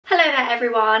Hello there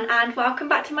everyone and welcome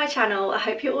back to my channel. I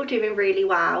hope you're all doing really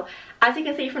well. As you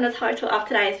can see from the title of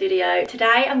today's video,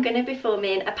 today I'm going to be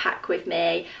filming a pack with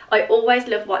me. I always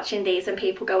love watching these when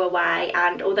people go away,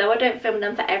 and although I don't film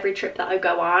them for every trip that I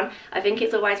go on, I think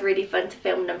it's always really fun to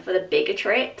film them for the bigger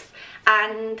trips.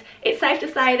 And it's safe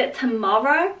to say that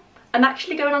tomorrow I'm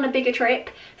actually going on a bigger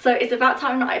trip, so it's about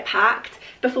time that I packed.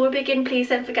 Before we begin, please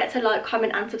don't forget to like,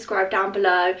 comment and subscribe down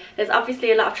below. There's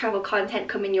obviously a lot of travel content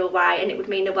coming your way and it would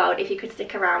mean the world if you could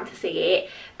stick around to see it.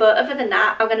 But other than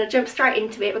that, I'm going to jump straight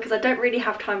into it because I don't really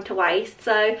have time to waste.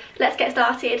 So let's get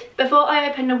started. Before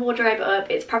I open the wardrobe up,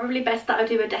 it's probably best that I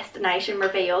do a destination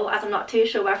reveal, as I'm not too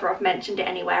sure whether I've mentioned it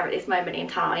anywhere at this moment in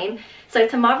time. So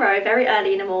tomorrow, very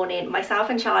early in the morning, myself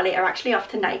and Charlie are actually off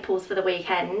to Naples for the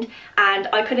weekend, and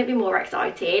I couldn't be more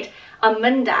excited. On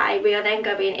Monday, we are then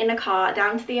going in a car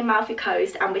down to the Amalfi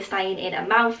Coast, and we're staying in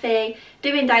Amalfi,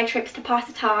 doing day trips to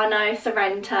Positano,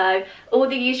 Sorrento, all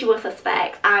the usual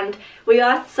suspects, and we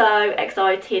are so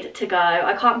excited to go.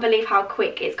 I can't believe how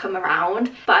quick it's come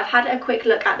around. But I've had a quick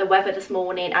look at the weather this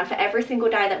morning, and for every single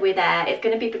day that we're there, it's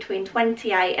going to be between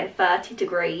 28 and 30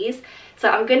 degrees. So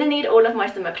I'm going to need all of my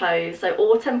summer clothes, so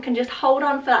autumn can just hold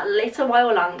on for that little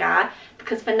while longer,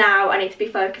 because for now I need to be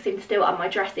focusing still on my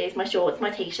dresses, my shorts, my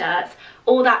t-shirts,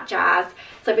 all that jazz.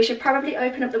 So we should probably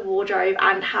open up the wardrobe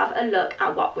and have a look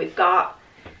at what we've got.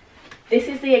 This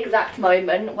is the exact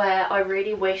moment where I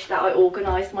really wish that I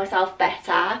organised myself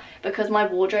better, because my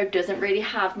wardrobe doesn't really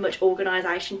have much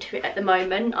organisation to it at the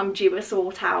moment. I'm due a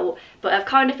sort out, but I've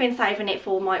kind of been saving it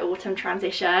for my autumn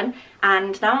transition,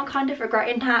 and now I'm kind of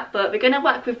regretting that, but we're going to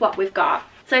work with what we've got.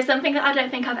 So something that I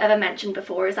don't think I've ever mentioned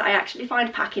before is that I actually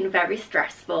find packing very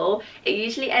stressful. It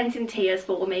usually ends in tears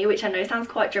for me, which I know sounds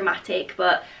quite dramatic,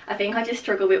 but I think I just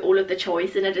struggle with all of the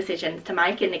choice and the decisions to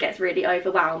make, and it gets really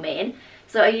overwhelming.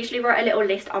 So I usually write a little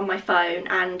list on my phone,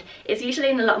 and it's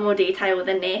usually in a lot more detail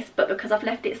than this, but because I've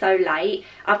left it so late,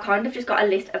 I've kind of just got a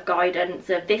list of guidance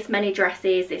of this many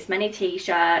dresses, this many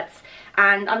t-shirts,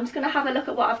 and I'm just going to have a look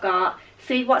at what I've got,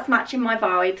 see what's matching my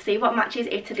vibe, see what matches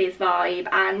Italy's vibe,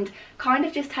 and kind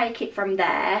of just take it from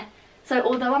there. So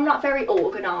although I'm not very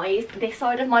organised, this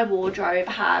side of my wardrobe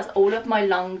has all of my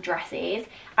long dresses,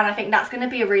 and I think that's going to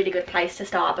be a really good place to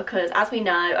start, because as we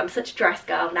know, I'm such a dress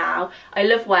girl now. I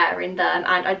love wearing them,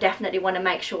 and I definitely want to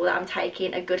make sure that I'm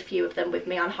taking a good few of them with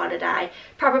me on holiday,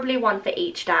 probably one for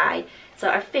each day. So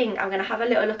I think I'm going to have a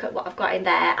little look at what I've got in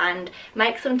there and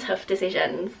make some tough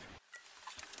decisions.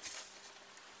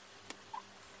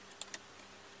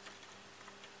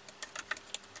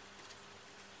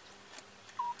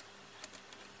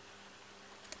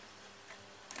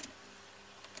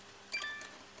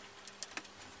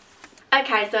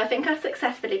 Okay, so I think I've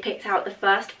successfully picked out the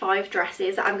first 5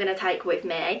 dresses that I'm going to take with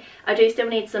me. I do still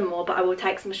need some more, but I will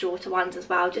take some shorter ones as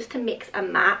well, just to mix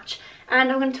and match.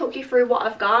 And I'm going to talk you through what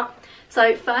I've got.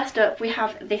 So first up, we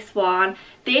have this one.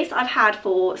 This I've had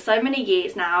for so many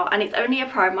years now, and it's only a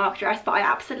Primark dress, but I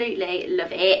absolutely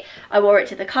love it. I wore it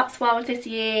to the Cotswolds this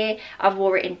year, I've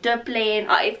wore it in Dublin.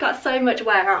 It's got so much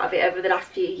wear out of it over the last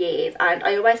few years, and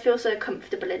I always feel so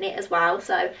comfortable in it as well.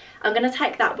 So I'm going to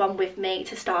take that one with me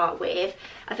to start with.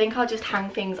 I think I'll just hang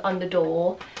things on the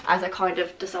door as I kind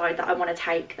of decide that I want to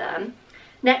take them.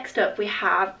 Next up, we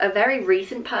have a very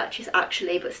recent purchase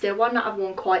actually, but still one that I've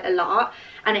worn quite a lot,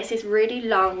 and it's this really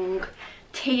long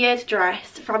tiered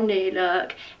dress from New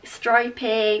Look,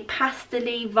 stripy,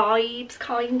 pastel-y vibes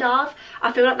kind of.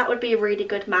 I feel like that would be a really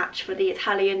good match for the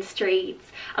Italian streets.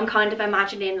 I'm kind of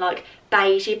imagining like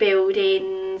beigey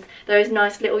buildings, those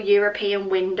nice little European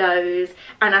windows,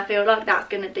 and I feel like that's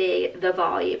going to be the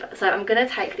vibe. So I'm going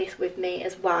to take this with me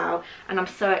as well, and I'm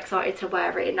so excited to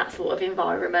wear it in that sort of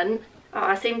environment.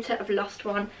 I seem to have lost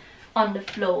one on the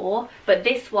floor, but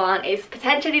this one is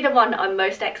potentially the one that I'm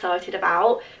most excited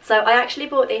about. So I actually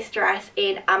bought this dress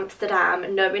in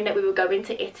Amsterdam, knowing that we were going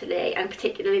to Italy, and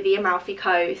particularly the Amalfi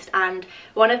Coast, and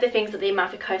one of the things that the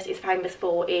Amalfi Coast is famous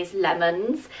for is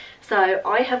lemons. So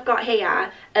I have got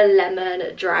here a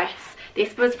lemon dress.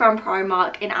 This was from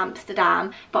Primark in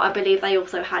Amsterdam, but I believe they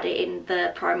also had it in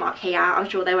the Primark here. I'm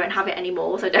sure they won't have it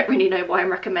anymore, so I don't really know why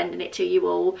I'm recommending it to you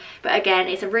all. But again,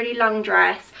 it's a really long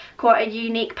dress, quite a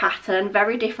unique pattern,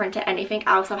 very different to anything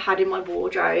else I've had in my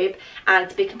wardrobe. And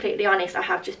to be completely honest, I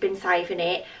have just been saving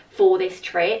it for this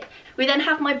trip. We then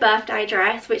have my birthday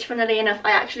dress, which funnily enough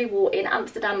I actually wore in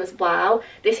Amsterdam as well.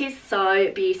 This is so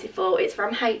beautiful. It's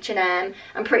from H&M.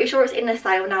 I'm pretty sure it's in the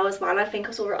sale now as well. I think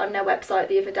I saw it on their website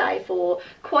the other day for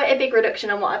quite a big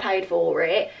reduction on what I paid for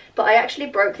it. But I actually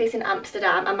broke this in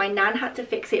Amsterdam and my nan had to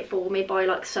fix it for me by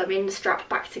like sewing the strap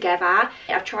back together.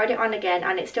 I've tried it on again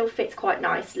and it still fits quite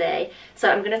nicely.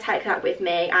 So I'm going to take that with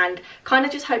me and kind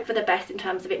of just hope for the best in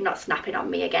terms of it not snapping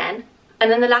on me again. And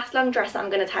then the last long dress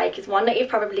I'm going to take is one that you've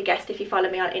probably guessed if you follow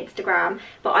me on Instagram,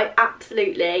 but I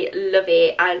absolutely love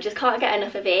it and just can't get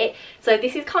enough of it. So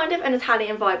this is kind of an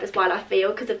Italian vibe as well, I feel,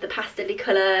 because of the pastel-y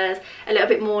colours, a little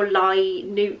bit more light,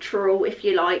 neutral if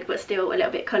you like, but still a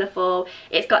little bit colourful.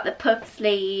 It's got the puff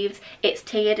sleeves, it's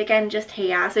tiered again just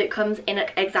here, so it comes in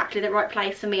at exactly the right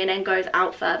place for me and then goes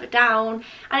out further down,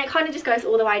 and it kind of just goes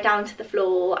all the way down to the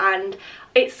floor, and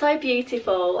it's so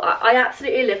beautiful. I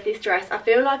absolutely love this dress. I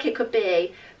feel like it could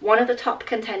be one of the top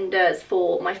contenders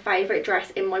for my favourite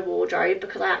dress in my wardrobe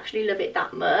because I actually love it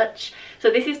that much.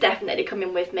 So this is definitely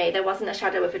coming with me. There wasn't a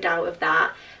shadow of a doubt of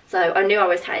that. So I knew I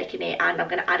was taking it and I'm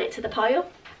going to add it to the pile.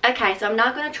 Okay, so I'm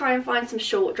now going to try and find some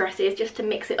short dresses just to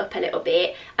mix it up a little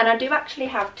bit. And I do actually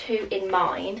have two in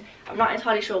mind. I'm not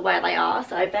entirely sure where they are,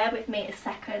 so bear with me a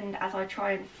second as I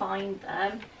try and find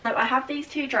them. So I have these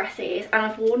two dresses and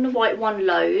I've worn the white one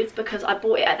loads because I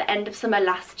bought it at the end of summer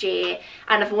last year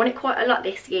and I've worn it quite a lot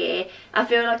this year. I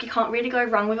feel like you can't really go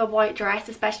wrong with a white dress,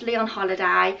 especially on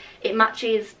holiday. It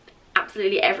matches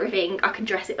absolutely everything. I can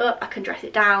dress it up, I can dress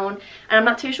it down, and I'm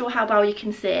not too sure how well you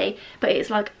can see, but it's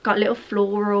like got little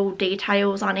floral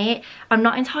details on it. I'm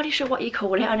not entirely sure what you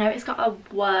call it. I know it's got a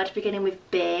word beginning with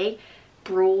B.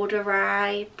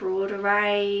 Broderie,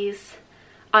 broderies.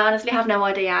 I honestly have no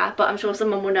idea, but I'm sure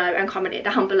someone will know and comment it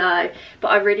down below. But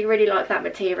I really like that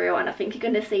material and I think you're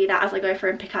going to see that as I go through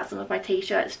and pick out some of my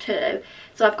t-shirts too.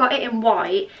 So I've got it in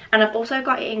white and I've also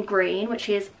got it in green, which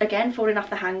is again falling off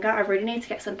the hanger. I really need to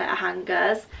get some better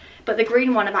hangers. But the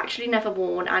green one I've actually never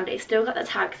worn and it's still got the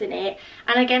tags in it.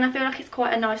 And again, I feel like it's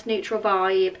quite a nice neutral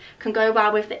vibe, can go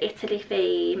well with the Italy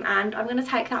theme, and I'm going to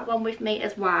take that one with me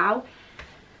as well.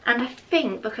 And I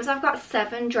think because I've got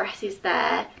 7 dresses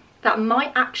there, that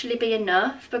might actually be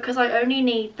enough because I only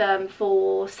need them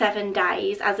for 7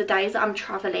 days as the days that I'm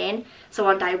travelling. So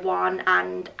on day 1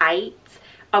 and 8,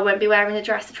 I won't be wearing the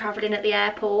dress to travel in at the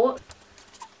airport.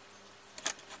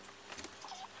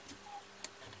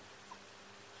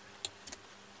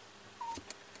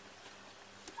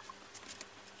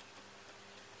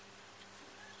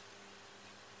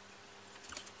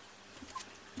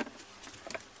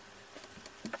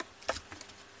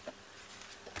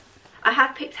 I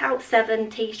have picked out 7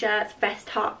 t-shirts, vest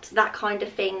tops, that kind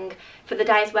of thing for the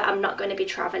days where I'm not going to be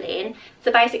travelling.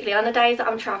 So basically on the days that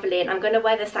I'm travelling, I'm going to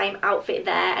wear the same outfit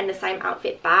there and the same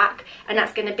outfit back, and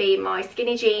that's going to be my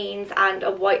skinny jeans and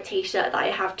a white t-shirt that I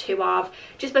have 2 of,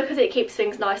 just because it keeps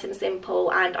things nice and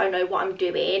simple and I know what I'm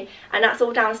doing. And that's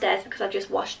all downstairs because I've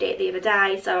just washed it the other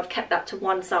day, so I've kept that to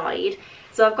one side.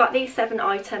 So I've got these 7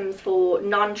 items for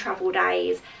non-travel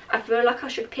days. I feel like I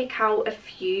should pick out a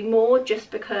few more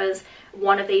just because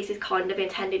one of these is kind of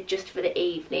intended just for the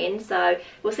evening. So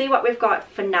we'll see what we've got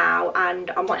for now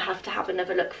and I might have to have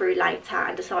another look through later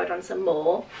and decide on some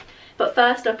more. But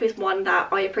first up is one that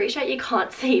I appreciate you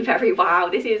can't see very well.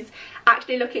 This is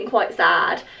actually looking quite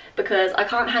sad because I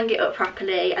can't hang it up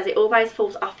properly as it always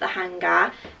falls off the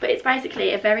hanger. But it's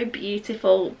basically a very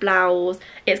beautiful blouse.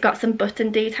 It's got some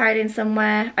button detailing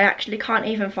somewhere. I actually can't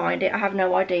even find it. I have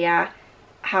no idea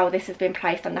how this has been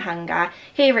placed on the hanger.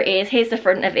 Here it is, here's the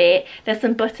front of it. There's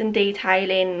some button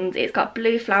detailings, it's got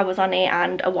blue flowers on it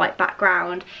and a white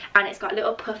background, and it's got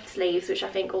little puff sleeves which I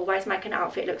think always make an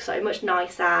outfit look so much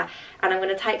nicer. And I'm going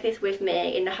to take this with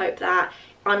me in the hope that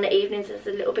on the evenings it's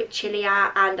a little bit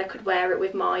chillier and I could wear it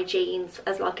with my jeans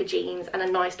as like a jeans and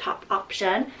a nice top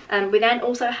option. We then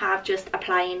also have just a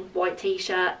plain white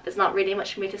t-shirt. There's not really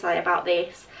much for me to say about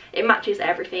this. It matches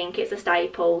everything, it's a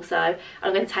staple, so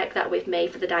I'm going to take that with me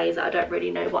for the days that I don't really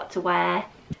know what to wear.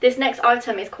 This next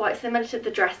item is quite similar to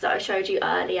the dress that I showed you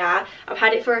earlier. I've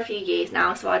had it for a few years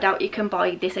now, so I doubt you can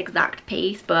buy this exact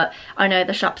piece, but I know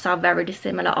the shops have very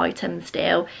dissimilar items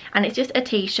still. And it's just a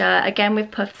t-shirt, again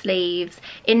with puff sleeves,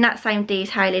 in that same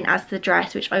detailing as the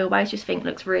dress, which I always just think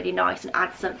looks really nice and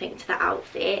adds something to the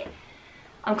outfit.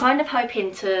 I'm kind of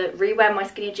hoping to re-wear my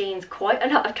skinny jeans quite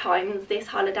a lot of times this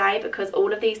holiday because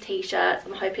all of these t-shirts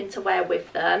I'm hoping to wear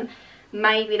with them.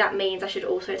 Maybe that means I should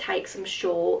also take some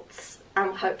shorts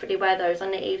and hopefully wear those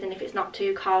on the evening if it's not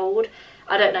too cold.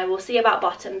 I don't know, we'll see about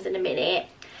bottoms in a minute.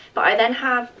 But I then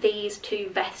have these 2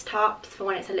 vest tops for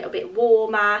when it's a little bit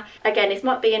warmer. Again, this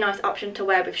might be a nice option to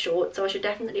wear with shorts, so I should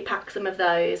definitely pack some of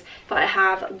those. But I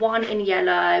have one in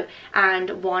yellow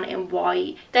and one in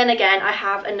white. Then again, I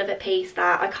have another piece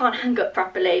that I can't hang up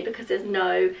properly because there's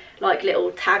no like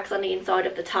little tags on the inside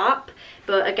of the top.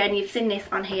 But again, you've seen this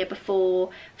on here before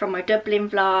from my Dublin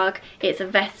vlog. It's a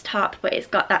vest top, but it's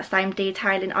got that same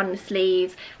detailing on the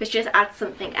sleeves, which just adds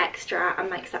something extra and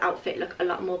makes the outfit look a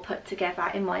lot more put together,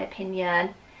 in my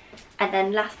opinion. And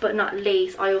then last but not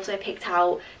least, I also picked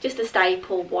out just a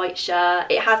staple white shirt.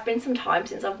 It has been some time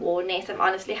since I've worn this. I've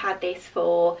honestly had this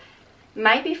for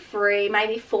maybe 3,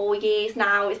 maybe 4 years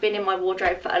now. It's been in my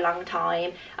wardrobe for a long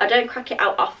time. I don't crack it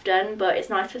out often, but it's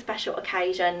nice for special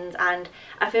occasions, and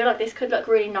I feel like this could look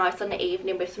really nice on the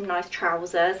evening with some nice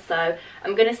trousers. So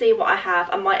I'm gonna see what I have.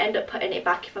 I might end up putting it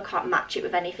back if I can't match it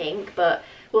with anything, but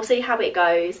we'll see how it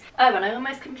goes. Oh, and I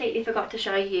almost completely forgot to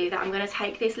show you that I'm going to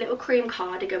take this little cream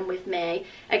cardigan with me.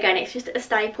 Again, it's just a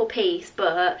staple piece,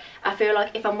 but I feel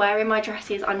like if I'm wearing my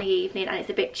dresses on the evening and it's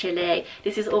a bit chilly,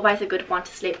 this is always a good one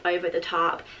to slip over the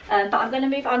top. But I'm going to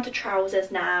move on to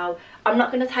trousers now. I'm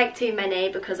not going to take too many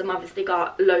because I've obviously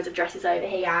got loads of dresses over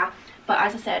here. But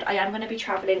as I said, I am going to be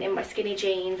travelling in my skinny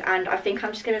jeans, and I think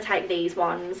I'm just going to take these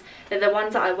ones. They're the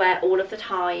ones that I wear all of the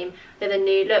time. They're the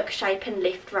New Look Shape and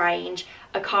Lift range.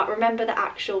 I can't remember the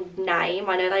actual name.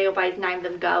 I know they always name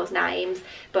them girls' names,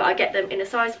 but I get them in a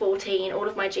size 14, all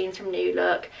of my jeans from New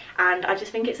Look, and I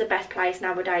just think it's the best place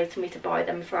nowadays for me to buy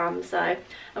them from. So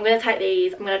I'm going to take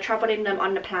these. I'm going to travel in them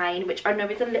on the plane, which I know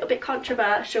is a little bit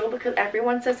controversial because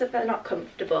everyone says that they're not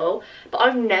comfortable, but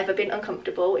I've never been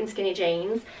uncomfortable in skinny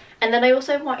jeans. And then I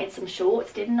also wanted some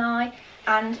shorts, didn't I?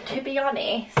 And to be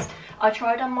honest, I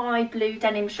tried on my blue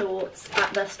denim shorts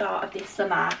at the start of this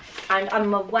summer, and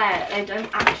I'm aware they don't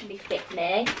actually fit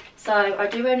me. So I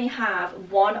do only have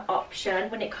one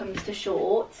option when it comes to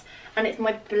shorts, and it's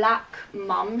my black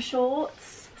mum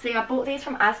shorts. See, I bought these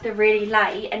from Asda really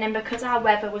late, and then because our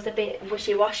weather was a bit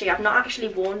wishy-washy, I've not actually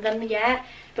worn them yet.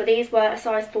 But these were a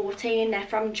size 14, they're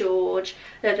from George.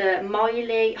 They're the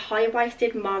Miley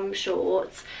high-waisted mum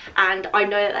shorts, and I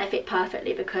know that they fit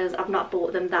perfectly because I've not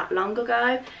bought them that long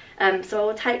ago. So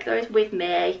I'll take those with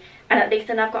me, and at least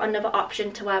then I've got another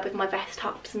option to wear with my vest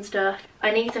tops and stuff.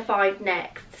 I need to find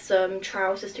next some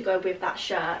trousers to go with that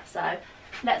shirt, so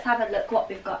let's have a look what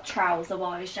we've got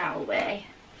trouser-wise, shall we?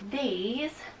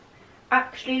 These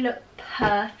actually look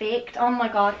perfect. Oh my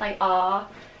god, they are.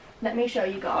 Let me show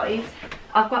you guys.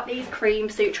 I've got these cream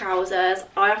suit trousers.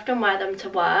 I often wear them to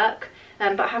work,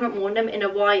 but I haven't worn them in a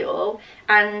while,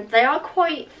 and they are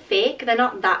quite thick. They're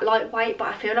not that lightweight, but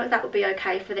I feel like that would be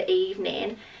okay for the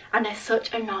evening, and they're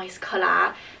such a nice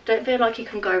colour. Don't feel like you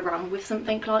can go wrong with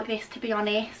something like this, to be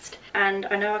honest. And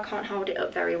I know I can't hold it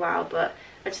up very well, but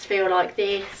I just feel like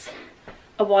this,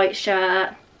 a white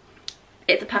shirt,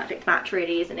 it's a perfect match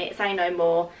really, isn't it? Say no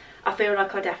more. I feel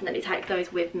like I'll definitely take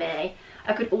those with me.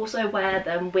 I could also wear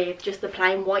them with just the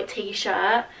plain white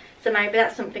t-shirt, so maybe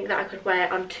that's something that I could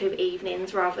wear on 2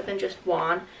 evenings rather than just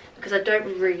one, because I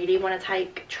don't really want to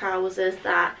take trousers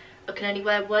that I can only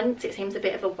wear once. It seems a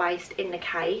bit of a waste in the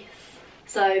case.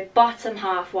 So bottom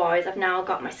half wise, I've now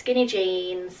got my skinny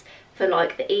jeans for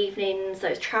like the evenings,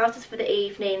 those trousers for the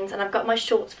evenings, and I've got my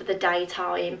shorts for the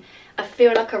daytime. I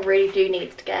feel like I really do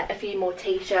need to get a few more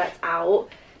t-shirts out,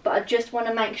 but I just want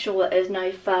to make sure that there's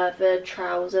no further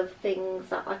trouser things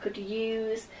that I could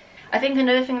use. I think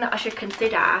another thing that I should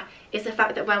consider is the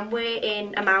fact that when we're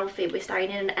in Amalfi, we're staying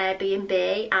in an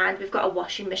Airbnb and we've got a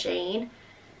washing machine.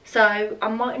 So I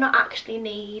might not actually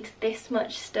need this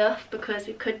much stuff because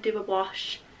we could do a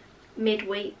wash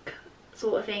midweek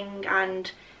sort of thing,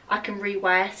 and I can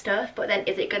rewear stuff, but then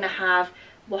is it going to have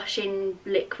washing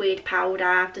liquid,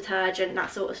 powder, detergent,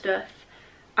 that sort of stuff?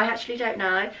 I actually don't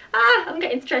know. I'm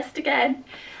getting stressed again.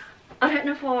 I don't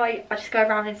know why I just go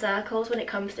around in circles when it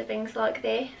comes to things like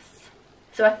this.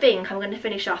 So I think I'm going to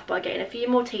finish off by getting a few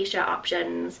more t-shirt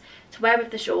options to wear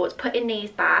with the shorts, putting these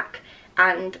back,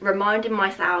 and reminding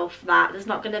myself that there's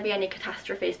not going to be any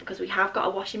catastrophes because we have got a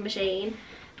washing machine,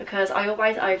 because I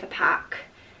always overpack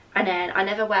and then I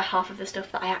never wear half of the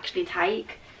stuff that I actually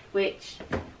take, which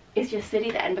is just silly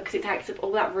then because it takes up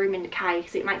all that room in the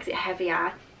case. It makes it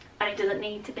heavier and it doesn't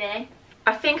need to be.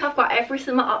 I think I've got every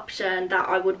summer option that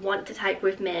I would want to take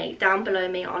with me down below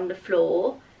me on the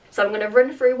floor. So I'm going to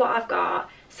run through what I've got,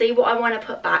 see what I want to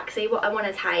put back, see what I want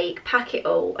to take, pack it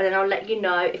all, and then I'll let you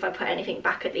know if I put anything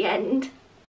back at the end.